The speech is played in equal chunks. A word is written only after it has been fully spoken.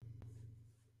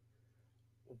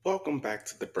Welcome back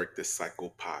to the Break This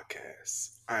Cycle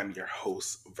podcast. I'm your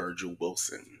host, Virgil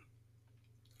Wilson.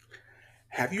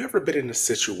 Have you ever been in a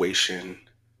situation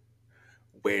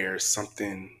where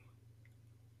something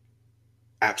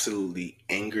absolutely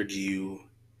angered you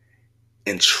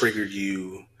and triggered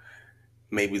you,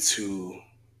 maybe to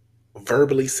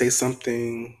verbally say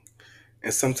something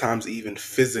and sometimes even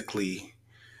physically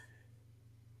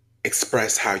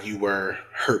express how you were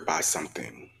hurt by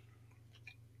something?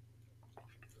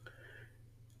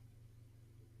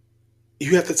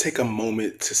 You have to take a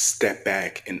moment to step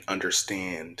back and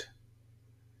understand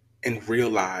and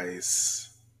realize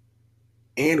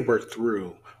and work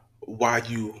through why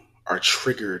you are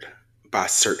triggered by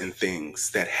certain things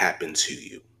that happen to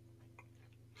you.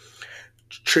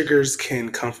 Triggers can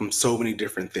come from so many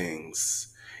different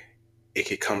things. It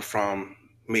could come from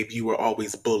maybe you were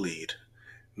always bullied,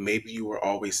 maybe you were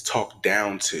always talked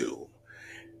down to,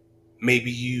 maybe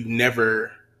you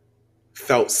never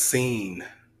felt seen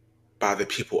by the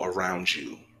people around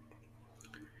you.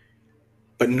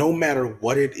 But no matter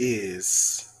what it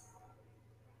is,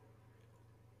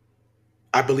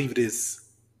 I believe it is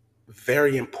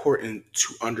very important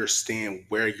to understand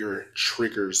where your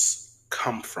triggers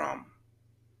come from.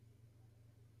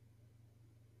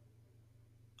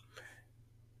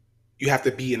 You have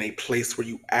to be in a place where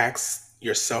you ask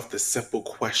yourself the simple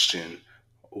question,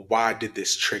 why did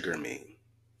this trigger me?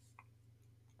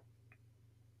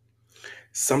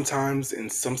 Sometimes in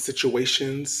some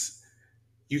situations,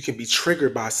 you can be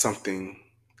triggered by something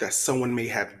that someone may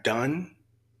have done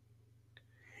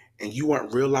and you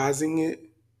aren't realizing it,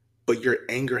 but your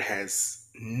anger has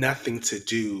nothing to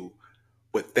do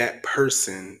with that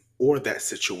person or that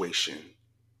situation.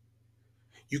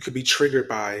 You could be triggered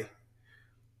by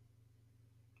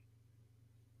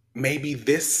maybe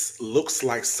this looks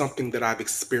like something that I've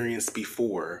experienced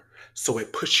before. So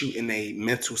it puts you in a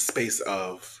mental space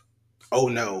of, oh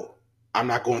no, I'm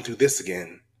not going through this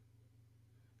again.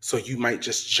 So you might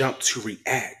just jump to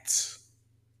react.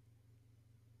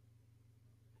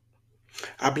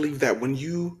 I believe that when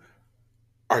you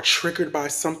are triggered by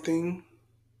something,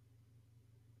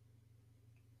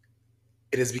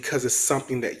 it is because it's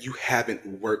something that you haven't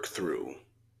worked through.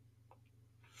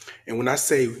 And when I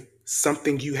say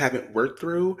something you haven't worked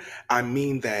through, I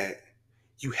mean that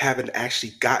you haven't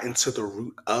actually gotten to the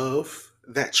root of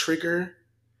that trigger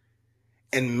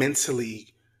and mentally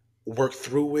work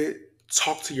through it,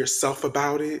 talk to yourself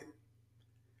about it,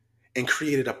 and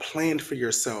created a plan for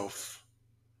yourself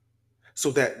so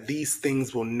that these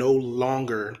things will no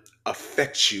longer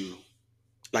affect you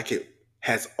like it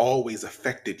has always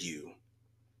affected you.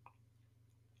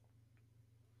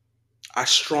 I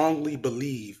strongly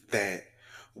believe that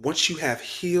once you have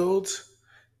healed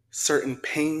certain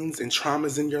pains and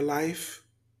traumas in your life,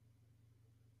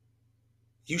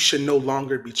 you should no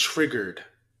longer be triggered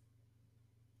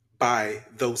by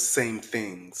those same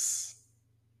things.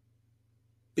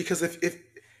 Because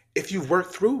if you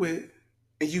work through it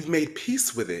and you've made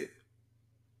peace with it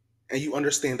and you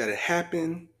understand that it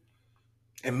happened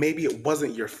and maybe it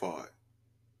wasn't your fault,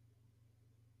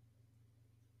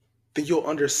 then you'll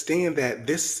understand that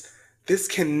this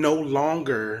can no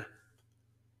longer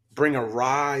bring a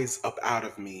rise up out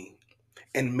of me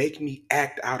and make me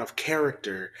act out of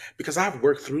character because I've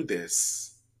worked through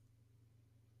this.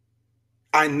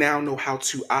 I now know how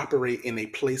to operate in a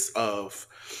place of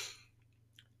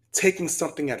taking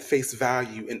something at face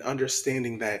value and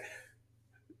understanding that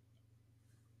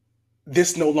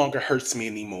this no longer hurts me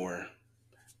anymore.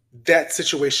 That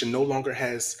situation no longer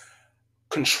has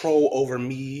control over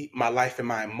me, my life, and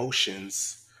my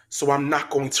emotions. So I'm not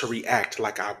going to react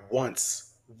like I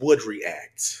once would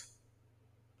react.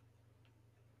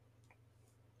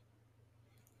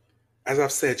 As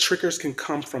I've said, triggers can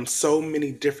come from so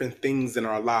many different things in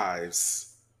our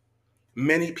lives.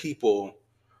 Many people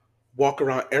walk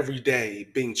around every day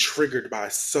being triggered by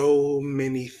so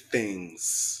many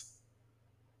things.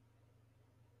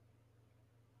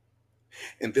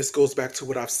 And this goes back to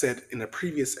what I've said in a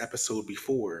previous episode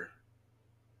before.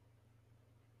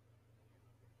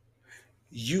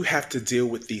 You have to deal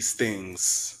with these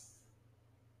things.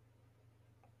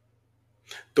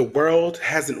 The world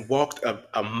hasn't walked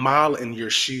a mile in your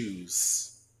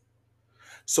shoes.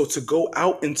 So to go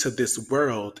out into this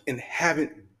world and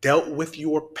haven't dealt with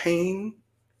your pain,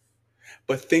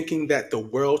 but thinking that the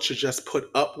world should just put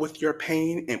up with your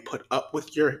pain and put up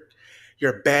with your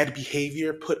bad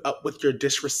behavior, put up with your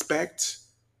disrespect,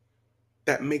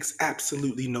 that makes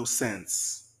absolutely no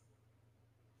sense.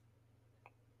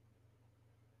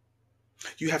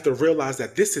 You have to realize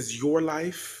that this is your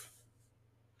life.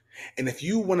 And if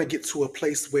you want to get to a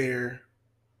place where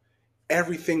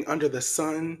everything under the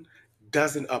sun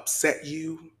doesn't upset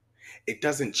you, it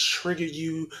doesn't trigger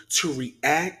you to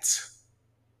react,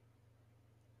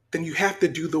 then you have to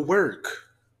do the work.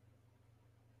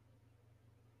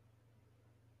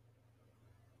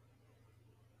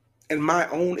 In my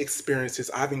own experiences,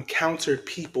 I've encountered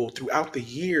people throughout the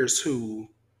years who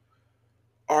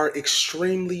are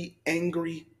extremely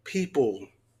angry people.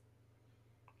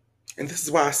 And this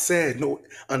is why I said, no,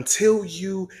 until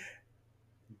you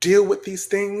deal with these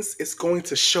things, it's going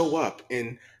to show up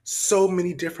in so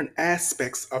many different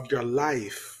aspects of your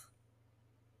life.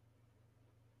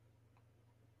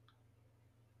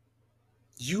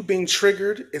 You being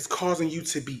triggered is causing you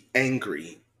to be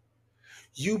angry.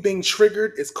 You being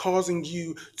triggered is causing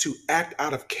you to act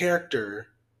out of character.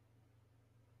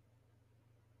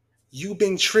 You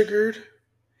being triggered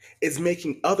is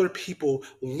making other people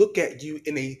look at you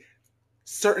in a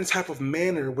certain type of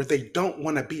manner where they don't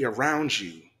want to be around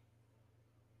you.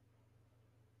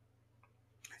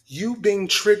 You being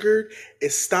triggered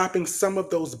is stopping some of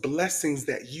those blessings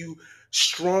that you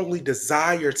strongly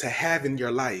desire to have in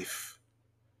your life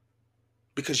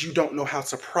because you don't know how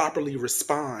to properly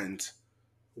respond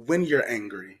when you're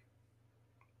angry.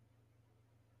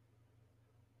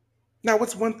 Now,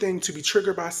 it's one thing to be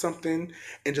triggered by something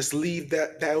and just leave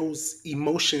those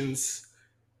emotions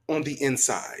on the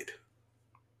inside.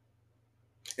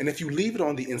 And if you leave it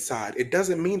on the inside, it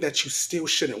doesn't mean that you still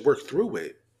shouldn't work through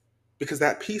it because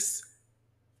that piece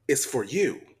is for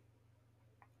you.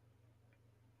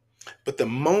 But the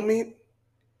moment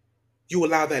you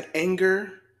allow that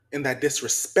anger and that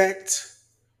disrespect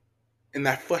and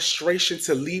that frustration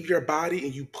to leave your body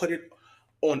and you put it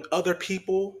on other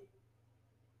people,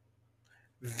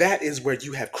 that is where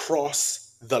you have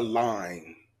crossed the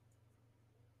line.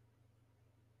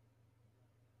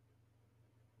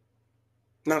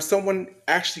 Now, if someone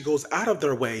actually goes out of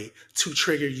their way to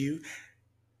trigger you,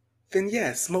 then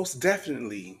yes, most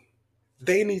definitely,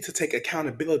 they need to take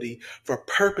accountability for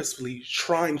purposefully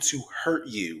trying to hurt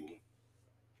you.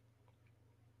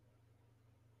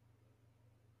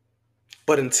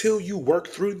 But until you work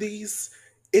through these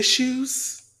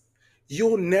issues,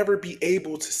 you'll never be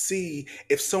able to see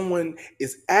if someone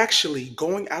is actually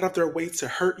going out of their way to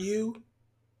hurt you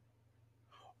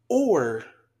or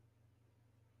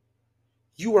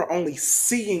you are only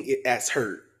seeing it as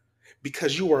hurt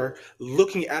because you are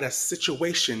looking at a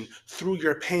situation through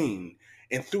your pain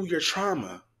and through your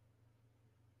trauma.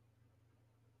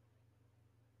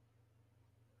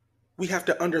 We have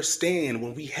to understand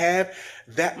when we have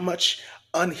that much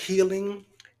unhealing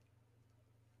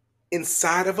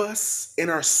inside of us, in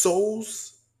our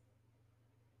souls,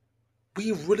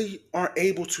 we really aren't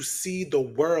able to see the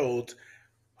world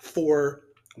for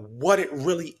what it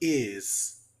really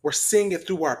is. We're seeing it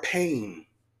through our pain.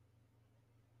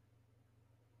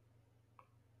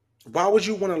 Why would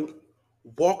you want to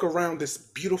walk around this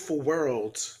beautiful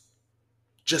world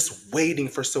just waiting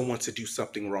for someone to do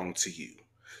something wrong to you?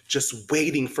 Just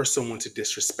waiting for someone to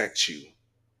disrespect you?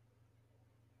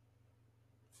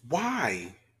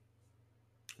 Why?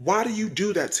 Why do you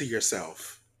do that to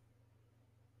yourself?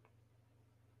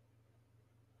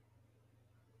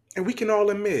 And we can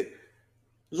all admit,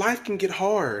 life can get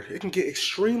hard. It can get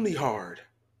extremely hard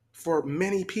for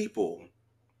many people.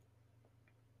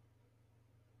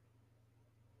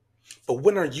 But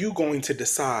when are you going to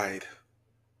decide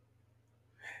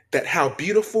that how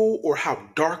beautiful or how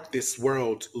dark this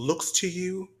world looks to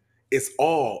you is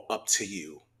all up to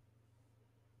you?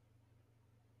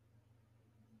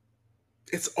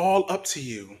 It's all up to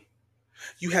you.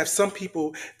 You have some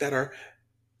people that are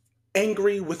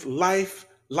angry with life.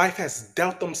 Life has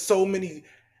dealt them so many,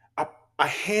 a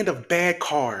hand of bad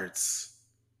cards.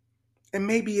 And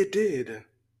maybe it did.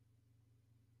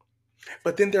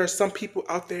 But then there are some people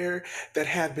out there that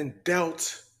have been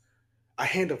dealt a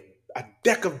hand of a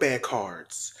deck of bad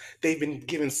cards. They've been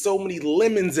given so many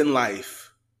lemons in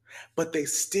life, but they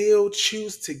still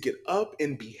choose to get up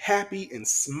and be happy and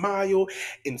smile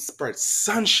and spread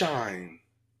sunshine.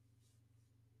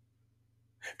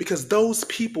 Because those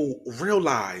people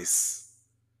realize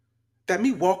that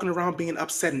me walking around being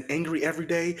upset and angry every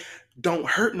day don't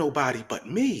hurt nobody but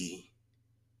me.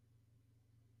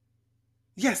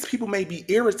 Yes, people may be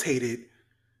irritated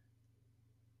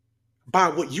by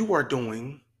what you are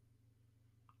doing,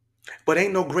 but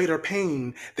ain't no greater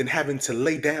pain than having to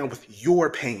lay down with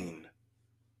your pain.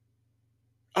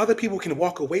 Other people can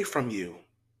walk away from you.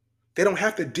 They don't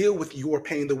have to deal with your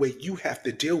pain the way you have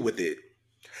to deal with it.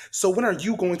 So when are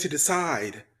you going to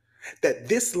decide that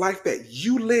this life that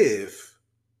you live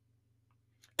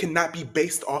cannot be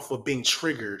based off of being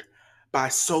triggered by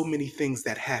so many things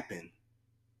that happen?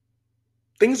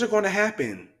 Things are going to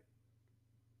happen.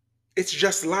 It's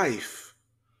just life.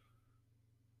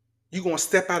 You going to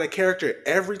step out of character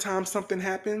every time something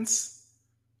happens?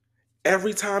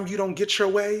 Every time you don't get your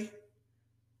way?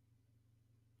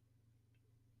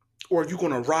 Or are you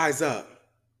going to rise up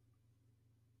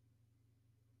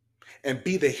and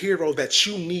be the hero that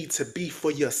you need to be for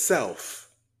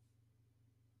yourself?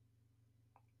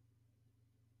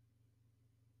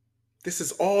 This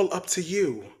is all up to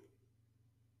you.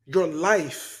 Your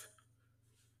life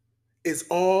is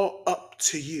all up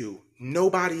to you,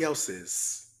 nobody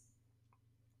else's.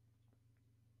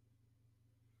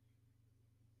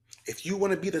 If you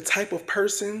want to be the type of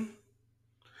person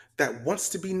that wants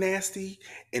to be nasty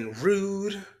and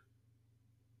rude,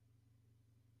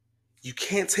 you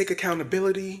can't take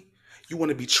accountability, you want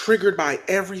to be triggered by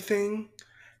everything,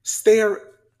 stay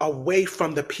away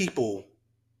from the people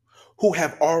who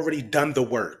have already done the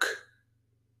work.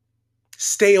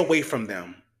 Stay away from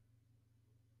them.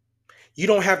 You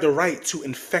don't have the right to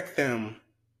infect them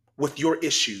with your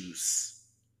issues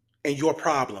and your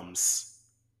problems.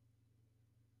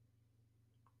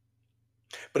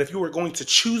 But if you were going to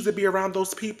choose to be around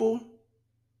those people,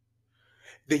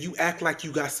 then you act like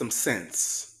you got some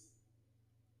sense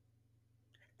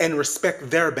and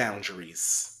respect their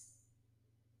boundaries.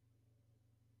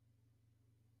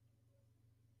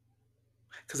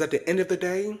 Because at the end of the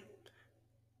day,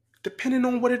 depending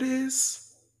on what it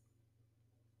is,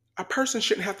 a person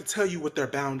shouldn't have to tell you what their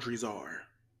boundaries are.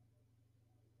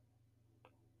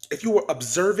 If you were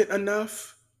observant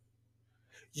enough,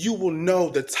 you will know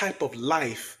the type of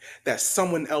life that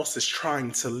someone else is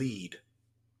trying to lead.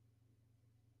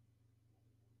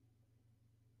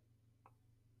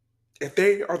 If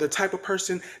they are the type of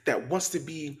person that wants to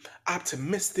be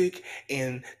optimistic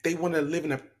and they want to live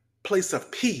in a place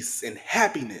of peace and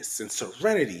happiness and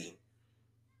serenity,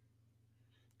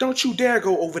 don't you dare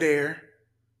go over there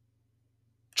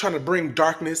trying to bring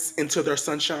darkness into their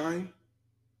sunshine.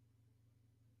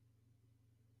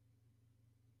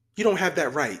 You don't have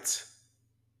that right.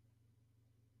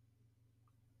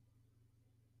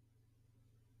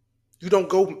 You don't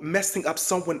go messing up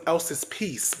someone else's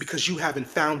peace because you haven't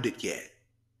found it yet.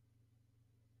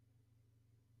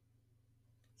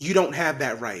 You don't have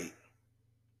that right.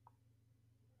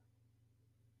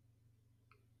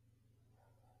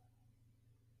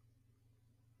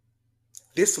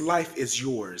 This life is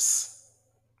yours.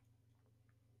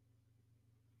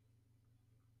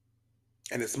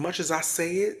 And as much as I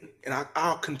say it, and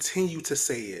I'll continue to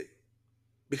say it,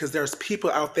 because there's people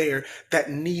out there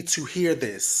that need to hear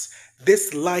this.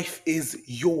 This life is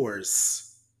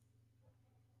yours.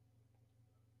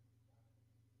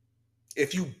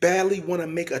 If you badly want to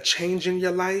make a change in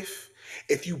your life,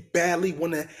 if you badly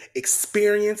want to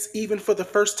experience, even for the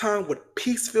first time, what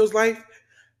peace feels like,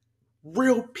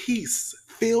 real peace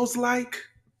feels like,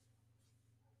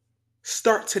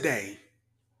 start today.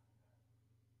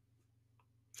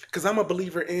 Because I'm a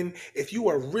believer in, if you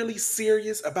are really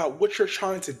serious about what you're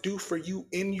trying to do for you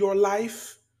in your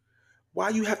life, why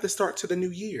you have to start to the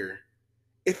new year?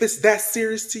 If it's that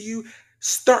serious to you,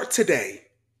 start today.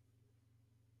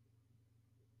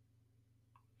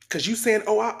 Because you saying,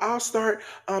 oh, I'll start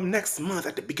next month,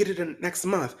 at the beginning of next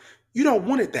month. You don't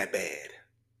want it that bad.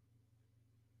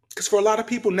 Because for a lot of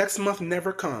people, next month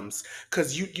never comes.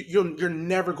 Because you're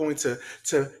never going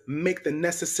to make the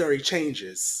necessary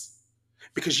changes.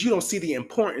 Because you don't see the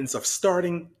importance of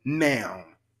starting now.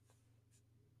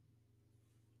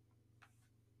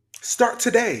 Start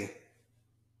today.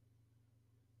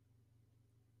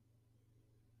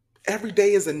 Every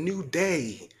day is a new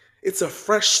day. It's a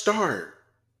fresh start.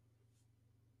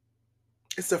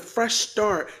 It's a fresh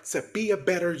start to be a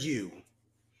better you.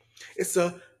 It's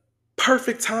a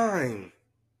perfect time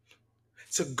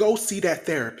to go see that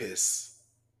therapist.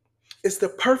 It's the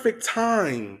perfect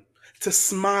time to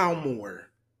smile more.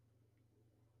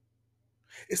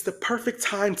 It's the perfect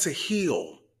time to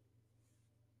heal.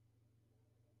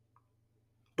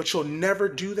 But you'll never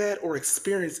do that or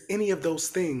experience any of those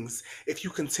things if you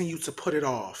continue to put it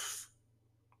off.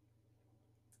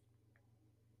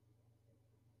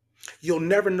 You'll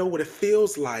never know what it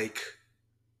feels like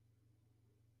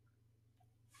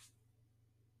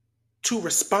to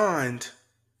respond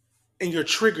and your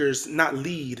triggers not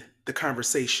lead the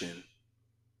conversation.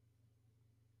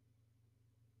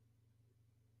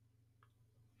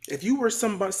 If you were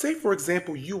somebody, say for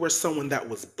example, you were someone that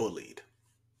was bullied.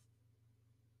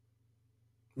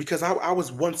 Because I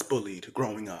was once bullied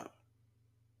growing up.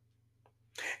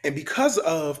 And because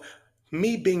of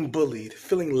me being bullied,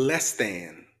 feeling less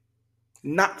than,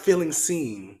 not feeling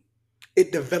seen,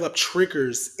 it developed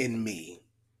triggers in me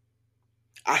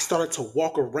I started to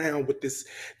walk around with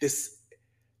this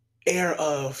air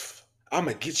of I'm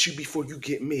gonna get you before you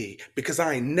get me, because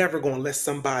I ain't never gonna let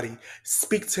somebody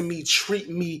speak to me, treat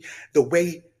me the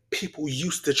way people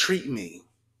used to treat me.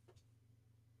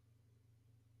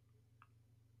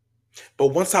 But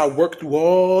once I worked through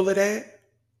all of that,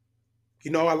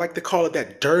 I like to call it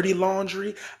that dirty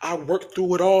laundry. I worked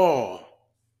through it all.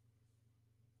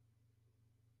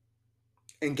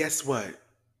 And guess what?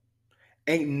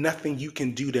 Ain't nothing you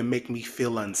can do to make me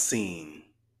feel unseen.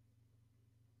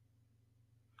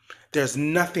 There's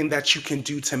nothing that you can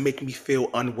do to make me feel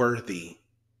unworthy.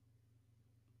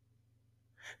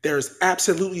 There's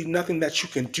absolutely nothing that you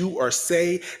can do or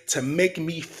say to make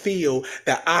me feel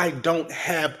that I don't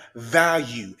have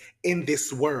value in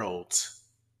this world.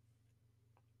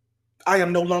 I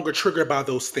am no longer triggered by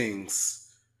those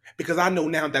things because I know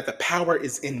now that the power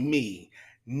is in me,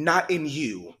 not in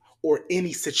you or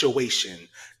any situation.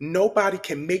 Nobody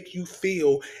can make you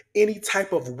feel any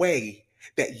type of way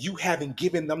that you haven't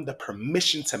given them the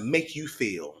permission to make you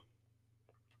feel.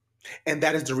 And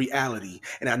that is the reality.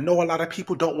 And I know a lot of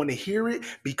people don't want to hear it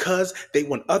because they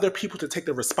want other people to take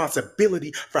the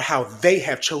responsibility for how they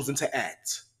have chosen to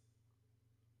act.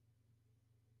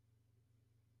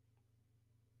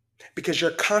 Because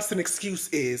your constant excuse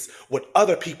is what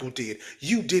other people did.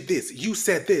 You did this. You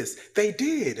said this. They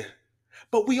did.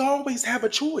 But we always have a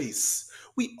choice.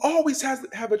 We always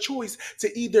have a choice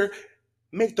to either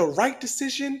make the right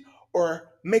decision or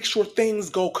make sure things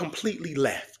go completely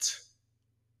left.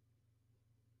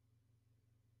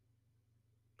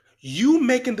 You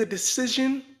making the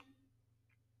decision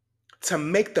to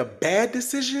make the bad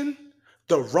decision,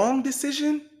 the wrong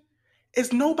decision,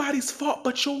 is nobody's fault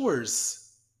but yours.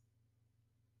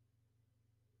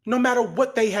 No matter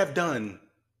what they have done.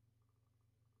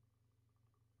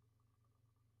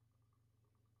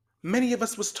 Many of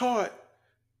us was taught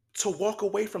to walk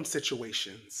away from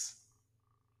situations.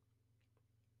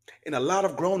 And a lot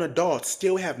of grown adults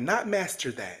still have not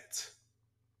mastered that.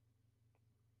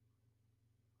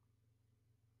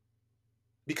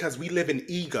 Because we live in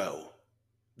ego.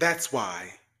 That's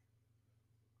why.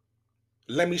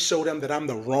 Let me show them that I'm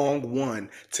the wrong one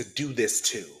to do this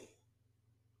to.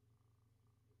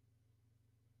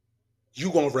 You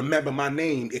gonna remember my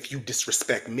name if you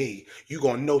disrespect me. You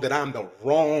gonna know that I'm the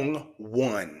wrong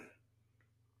one.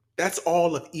 That's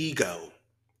all of ego.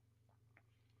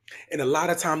 And a lot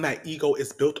of time that ego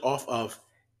is built off of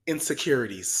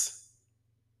insecurities,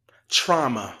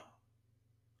 trauma,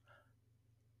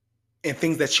 and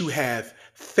things that you have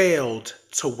failed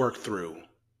to work through.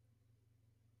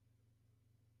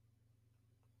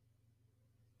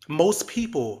 Most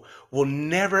people will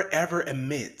never ever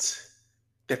admit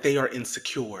that they are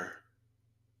insecure.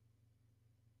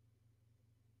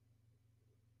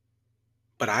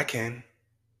 But I can,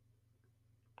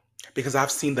 because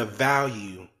I've seen the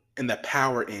value and the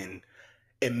power in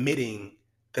admitting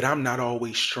that I'm not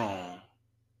always strong.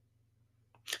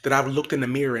 That I've looked in the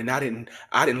mirror and I didn't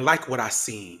like what I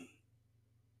seen.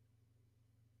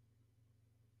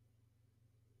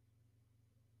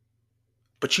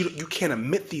 But you can't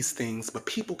admit these things, but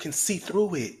people can see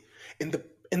through it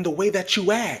in the way that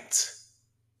you act.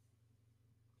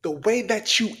 The way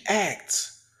that you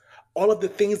act. All of the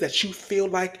things that you feel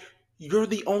like you're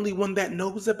the only one that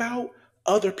knows about,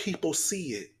 other people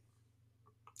see it.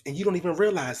 And you don't even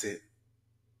realize it.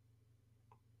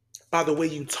 By the way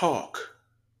you talk,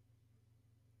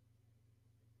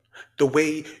 the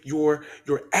way your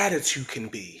attitude can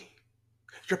be,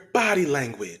 your body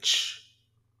language.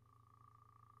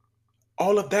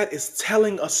 All of that is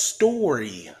telling a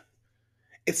story.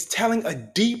 It's telling a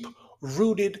deep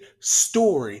rooted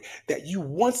story that you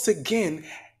once again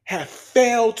have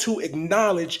failed to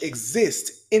acknowledge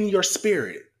exists in your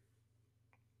spirit.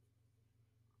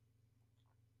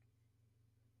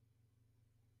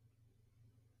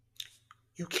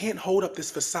 You can't hold up this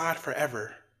facade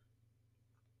forever.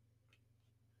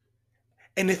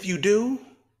 And if you do,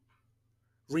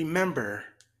 remember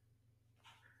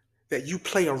that you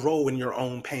play a role in your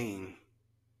own pain.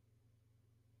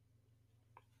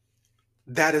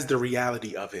 That is the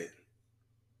reality of it.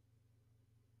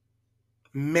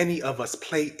 Many of us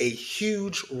play a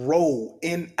huge role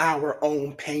in our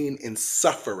own pain and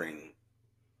suffering.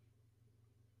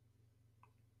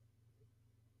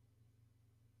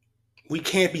 We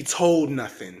can't be told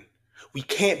nothing. We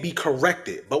can't be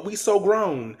corrected, but we so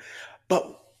grown.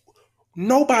 But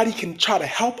nobody can try to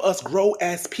help us grow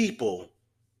as people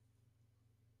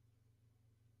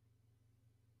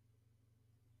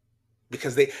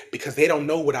because they don't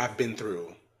know what I've been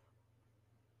through.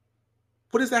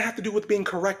 What does that have to do with being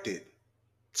corrected?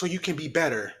 So you can be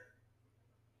better.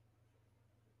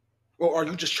 Or are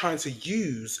you just trying to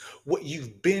use what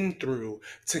you've been through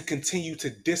to continue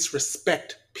to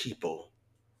disrespect people?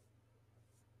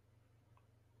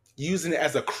 Using it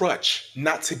as a crutch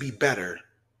not to be better.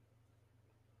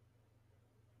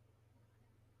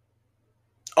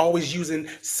 Always using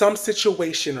some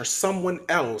situation or someone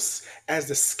else as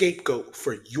the scapegoat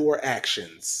for your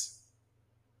actions.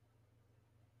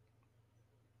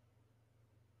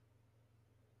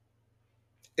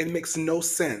 It makes no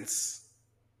sense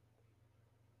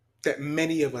that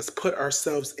many of us put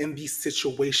ourselves in these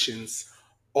situations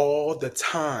all the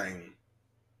time,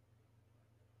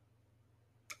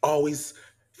 always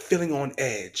feeling on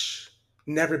edge,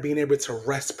 never being able to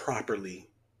rest properly,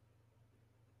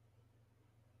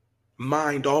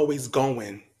 mind always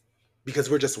going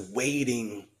because we're just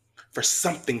waiting for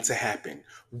something to happen,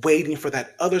 waiting for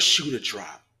that other shoe to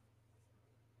drop.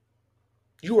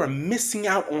 You are missing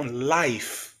out on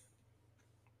life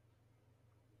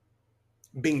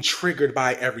being triggered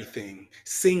by everything,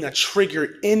 seeing a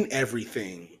trigger in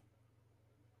everything.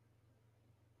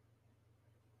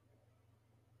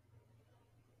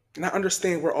 And I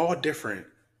understand we're all different.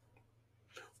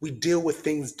 We deal with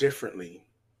things differently.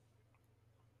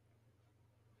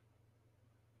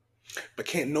 But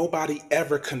can't nobody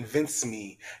ever convince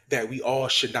me that we all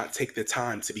should not take the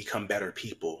time to become better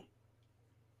people,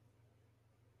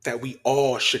 that we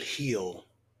all should heal,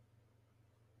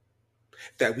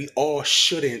 that we all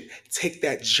shouldn't take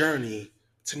that journey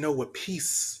to know what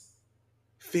peace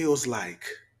feels like.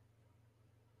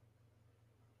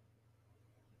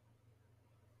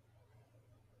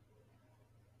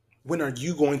 When are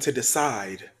you going to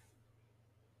decide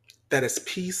that it's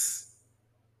peace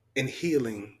and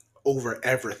healing over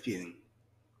everything,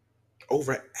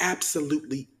 over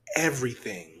absolutely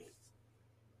everything?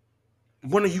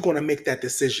 When are you going to make that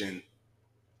decision?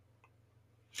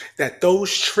 That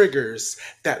those triggers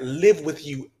that live with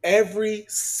you every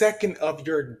second of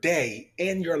your day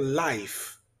and your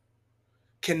life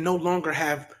can no longer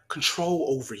have control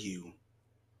over you,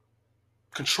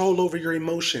 control over your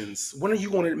emotions. When are you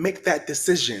going to make that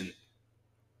decision?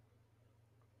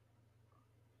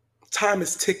 Time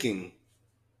is ticking.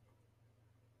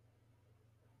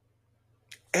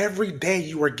 Every day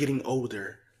you are getting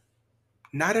older.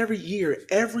 Not every year,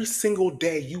 every single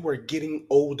day you are getting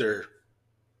older.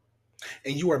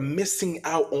 And you are missing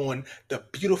out on the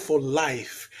beautiful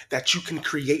life that you can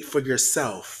create for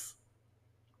yourself.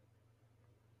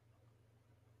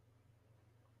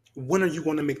 When are you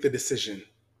going to make the decision?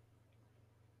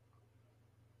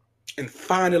 And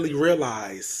finally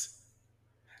realize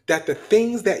that the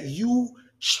things that you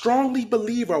strongly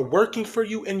believe are working for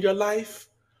you in your life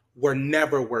were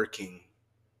never working.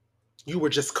 You were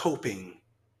just coping,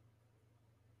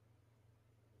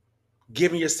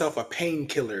 giving yourself a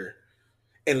painkiller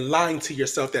and lying to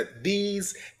yourself that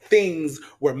these things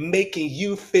were making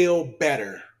you feel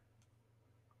better.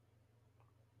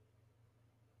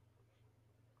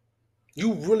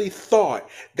 You really thought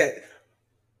that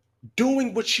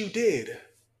doing what you did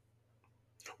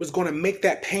was going to make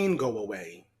that pain go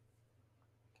away.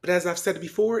 But as I've said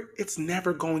before, it's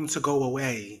never going to go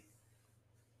away.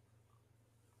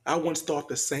 I once thought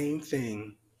the same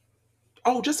thing.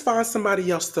 Oh, just find somebody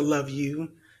else to love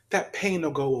you. That pain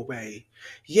will go away.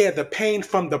 Yeah, the pain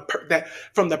from the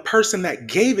person that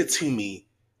gave it to me,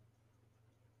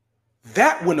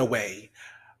 that went away.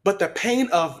 But the pain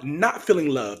of not feeling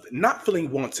loved, not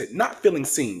feeling wanted, not feeling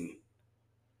seen,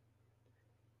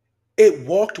 it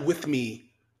walked with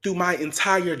me through my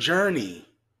entire journey.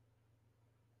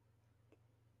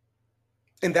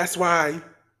 And that's why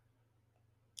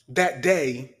that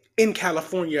day in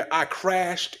California, I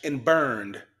crashed and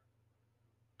burned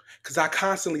because I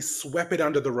constantly swept it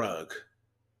under the rug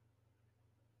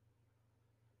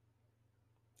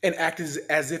and acted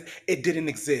as if it didn't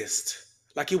exist,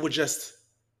 like it would just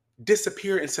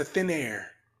disappear into thin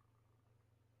air.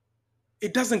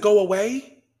 It doesn't go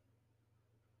away.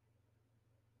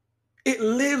 It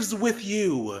lives with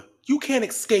you. You can't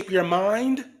escape your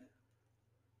mind.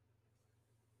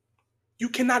 You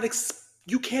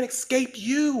can't escape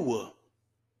you.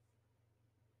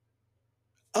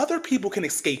 Other people can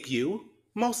escape you,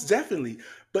 most definitely,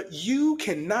 but you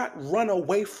cannot run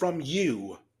away from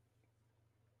you.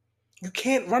 You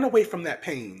can't run away from that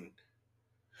pain.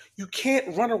 You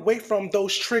can't run away from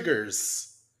those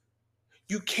triggers.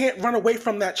 You can't run away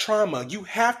from that trauma. You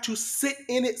have to sit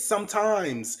in it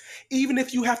sometimes. Even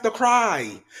if you have to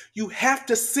cry, you have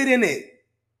to sit in it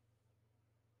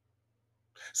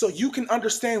so you can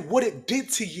understand what it did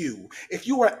to you. If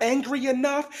you are angry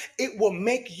enough, it will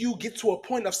make you get to a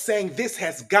point of saying, this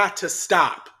has got to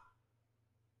stop.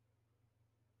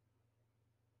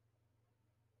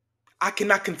 I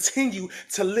cannot continue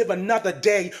to live another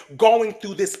day going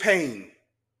through this pain.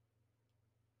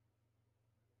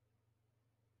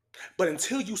 But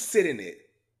until you sit in it,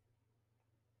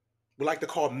 we like to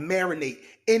call marinate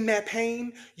in that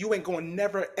pain, you ain't gonna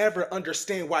never ever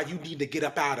understand why you need to get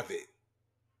up out of it.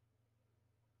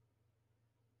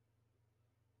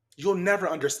 You'll never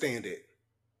understand it.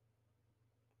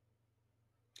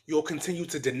 You'll continue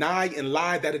to deny and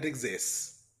lie that it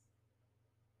exists.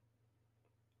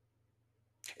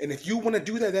 And if you want to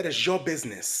do that, that is your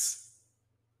business.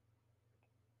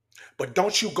 But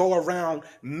don't you go around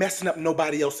messing up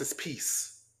nobody else's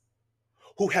peace,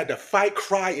 who had to fight,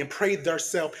 cry, and pray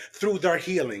themselves through their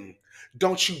healing.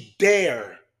 Don't you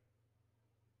dare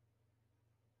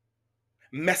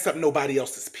mess up nobody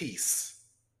else's peace.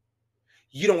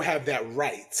 You don't have that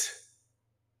right.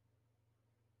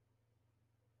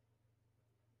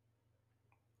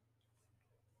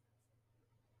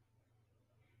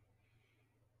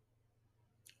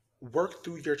 Work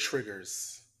through your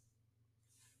triggers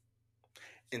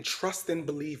and trust and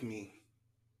believe me,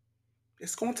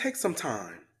 it's going to take some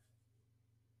time.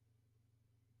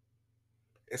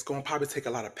 It's going to probably take a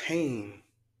lot of pain,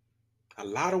 a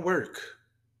lot of work,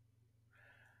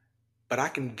 but I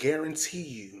can guarantee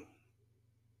you,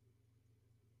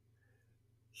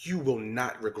 you will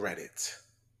not regret it.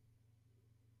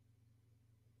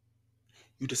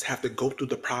 You just have to go through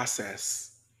the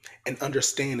process and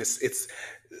understand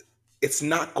it's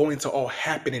not going to all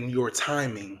happen in your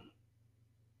timing.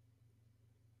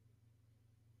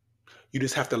 You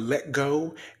just have to let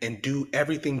go and do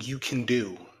everything you can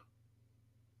do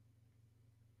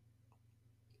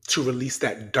to release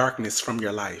that darkness from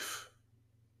your life.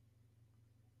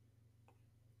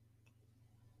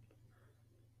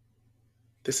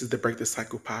 This is the Break the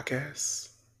Cycle podcast,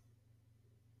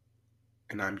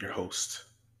 and I'm your host,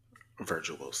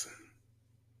 Virgil Wilson.